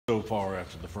so far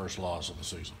after the first loss of the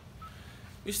season?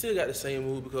 We still got the same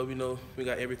mood because we know we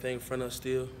got everything in front of us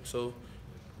still. So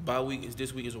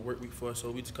this week is a work week for us,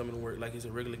 so we just come in to work like it's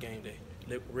a regular game day,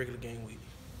 regular game week.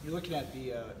 You're looking at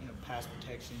the pass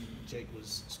protection. Jake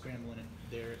was scrambling it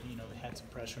there. Had some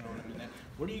pressure on him. And that.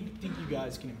 What do you think you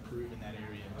guys can improve in that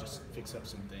area and just fix up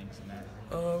some things in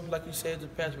that? Like you said, the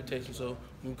pass protection. So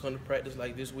when we come to practice,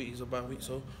 like this week is a bye week,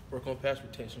 so work on pass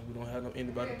protection. We don't have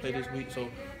anybody to play this week, so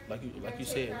like you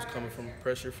said, it's coming from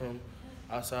pressure from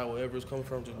outside, wherever it's coming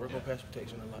from, just work on pass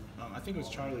protection a lot. I think it was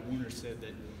Charlie Warner said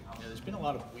that there's been a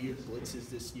lot of weird blitzes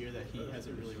this year that he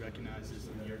hasn't really recognized as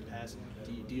in the years past.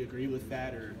 Do you agree with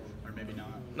that, or maybe not?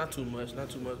 Not too much, but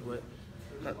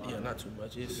not too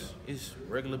much. It's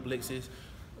regular blitzes.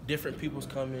 Different people's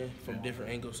coming from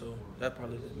different angles, so that's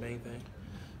probably the main thing.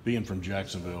 Being from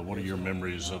Jacksonville, what are your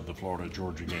memories of the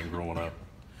Florida-Georgia game growing up?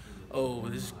 Oh,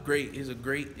 it's great. It's a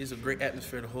great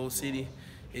atmosphere. The whole city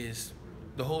is.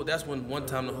 That's when one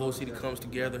time the whole city comes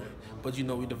together, but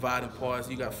we divide in parts.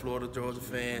 You got Florida, Georgia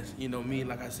fans. Me,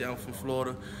 like I said, I'm from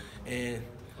Florida, and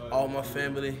all my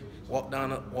family walked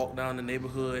down the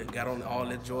neighborhood, got on all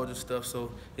that Georgia stuff. So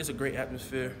it's a great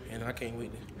atmosphere, and I can't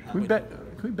wait. Can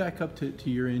we back up to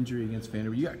your injury against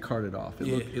Vanderbilt? You got carted off.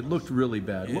 It looked really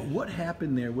bad. Yeah. What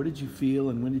happened there? What did you feel,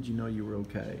 and when did you know you were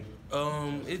okay?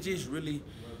 I just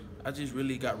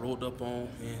really got rolled up on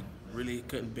and really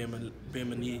couldn't bend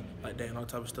my knee like that and all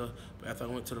type of stuff. But after I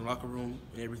went to the locker room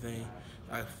and everything,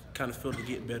 I kind of felt to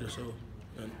get better, so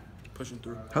pushing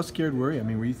through. How scared were you? I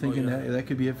mean, were you thinking that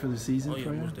could be it for the season? Oh yeah,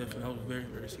 for you? most definitely. I was very,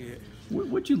 very scared.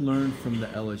 What'd you learn from the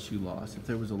LSU loss? If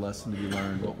there was a lesson to be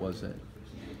learned, what was it?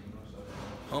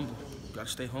 Humble. Got to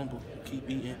stay humble. Keep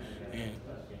eating and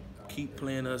keep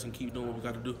playing us and keep doing what we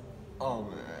got to do.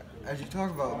 As you talk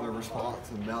about the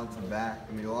response and bouncing back,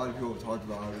 I mean, a lot of people have talked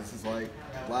about how this is like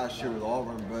last year with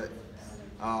Auburn, but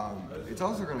it's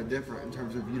also kind of different in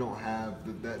terms of you don't have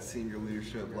that senior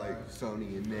leadership like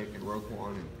Sony and Nick and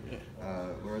Roquan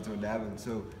and Lorenzo and Davin.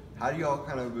 So how do y'all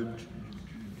kind of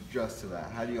adjust to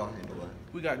that? How do y'all handle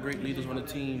that? We got great leaders on the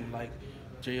team like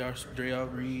J.R.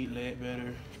 Reed,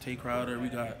 Ledbetter, Tay Crowder. We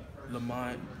got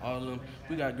Lamont, all of them.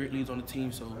 We got great leaders on the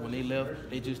team, so when they left,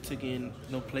 they just took in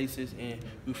places, and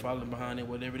we followed them behind it.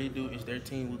 Whatever they do, it's their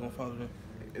team. We're going to follow them.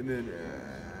 And then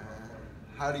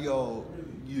how do y'all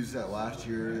use that last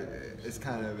year as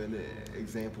kind of an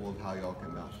example of how y'all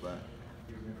can bounce back?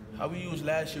 How we used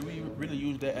last year, we really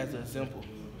used that as an example.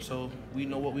 So we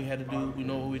know what we had to do. We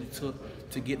know what we took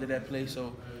to get to that place.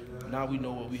 So now we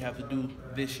know what we have to do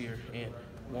this year. And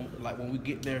when we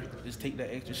get there, just take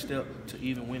that extra step to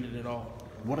even win it at all.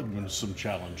 What have been some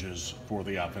challenges for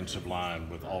the offensive line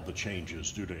with all the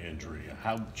changes due to injury?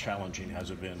 How challenging has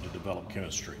it been to develop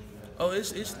chemistry? Oh,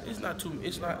 it's not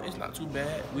too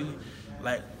bad. We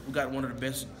got one of the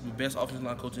best offensive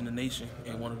line coaches in the nation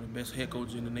and one of the best head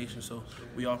coaches in the nation. So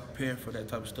we all prepare for that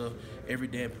type of stuff every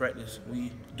day in practice.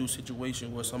 We do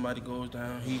situations where somebody goes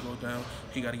down, he goes down,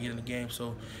 he got to get in the game.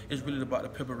 So it's really about the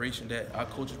preparation that our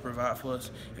coaches provide for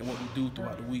us and what we do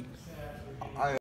throughout the week.